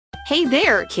Hey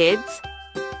there, kids!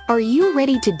 Are you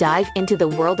ready to dive into the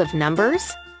world of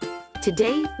numbers?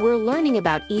 Today, we're learning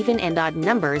about even and odd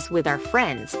numbers with our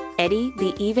friends, Eddie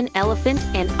the even elephant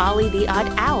and Ollie the odd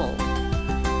owl.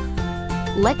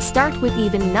 Let's start with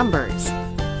even numbers.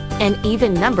 An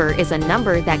even number is a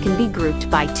number that can be grouped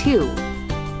by 2.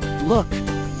 Look!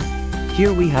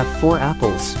 Here we have 4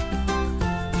 apples.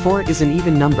 4 is an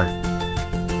even number.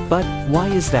 But why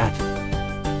is that?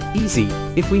 Easy,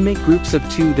 if we make groups of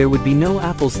 2 there would be no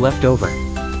apples left over.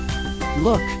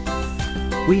 Look!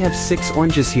 We have 6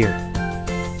 oranges here.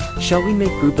 Shall we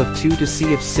make group of 2 to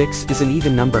see if 6 is an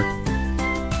even number?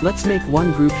 Let's make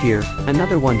one group here,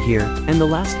 another one here, and the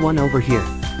last one over here.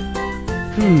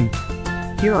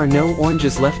 Here are no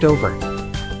oranges left over.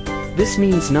 This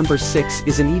means number 6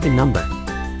 is an even number.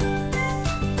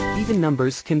 Even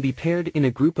numbers can be paired in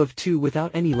a group of 2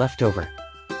 without any leftover.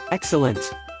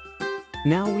 Excellent!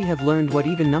 Now we have learned what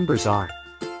even numbers are.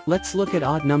 Let's look at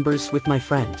odd numbers with my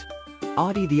friend,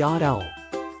 Olly the odd owl.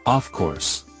 Of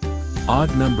course.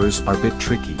 Odd numbers are a bit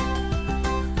tricky.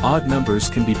 Odd numbers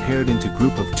can be paired into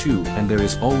group of 2 and there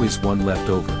is always one left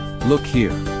over. Look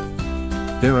here.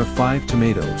 There are 5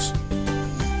 tomatoes.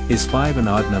 Is 5 an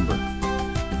odd number?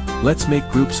 Let's make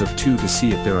groups of 2 to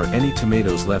see if there are any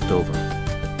tomatoes left over.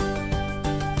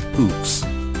 Oops.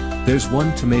 There's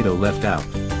 1 tomato left out.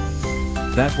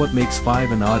 That what makes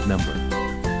 5 an odd number.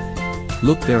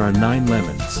 Look, there are 9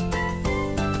 lemons.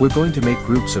 We're going to make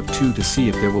groups of 2 to see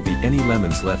if there will be any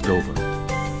lemons left over.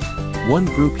 One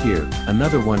group here,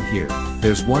 another one here,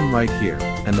 there's one right here,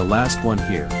 and the last one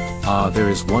here. There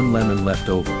is 1 lemon left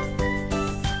over.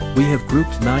 We have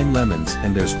grouped 9 lemons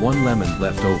and there's 1 lemon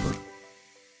left over.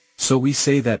 So we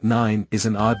say that 9 is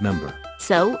an odd number.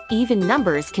 So, even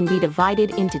numbers can be divided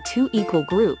into 2 equal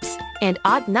groups, and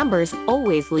odd numbers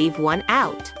always leave one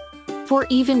out. For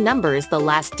even numbers the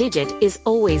last digit is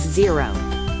always 0,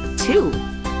 2,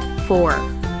 4,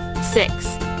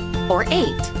 6, or 8,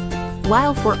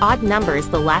 while for odd numbers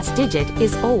the last digit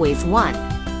is always 1,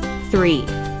 3,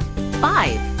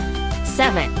 5,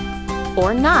 7,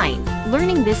 or 9.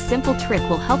 Learning this simple trick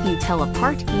will help you tell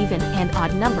apart even and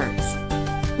odd numbers.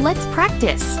 Let's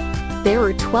practice! There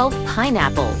are 12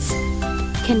 pineapples.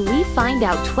 Can we find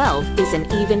out 12 is an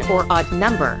even or odd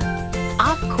number?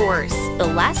 Of course,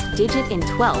 the last digit in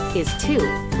 12 is 2.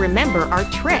 Remember our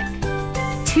trick.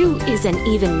 2 is an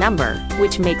even number,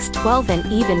 which makes 12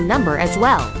 an even number as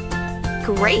well.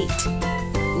 Great!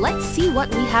 Let's see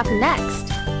what we have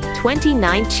next.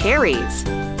 29 cherries.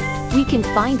 We can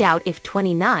find out if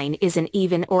 29 is an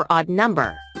even or odd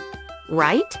number.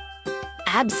 Right?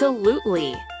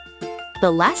 Absolutely! The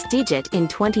last digit in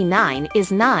 29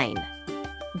 is 9.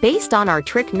 Based on our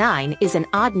trick, 9 is an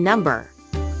odd number.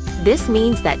 This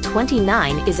means that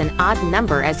 29 is an odd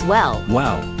number as well.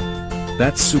 Wow!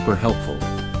 That's super helpful.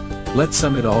 Let's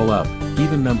sum it all up.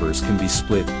 Even numbers can be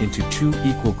split into 2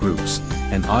 equal groups,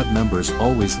 and odd numbers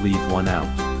always leave one out.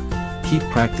 Keep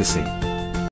practicing.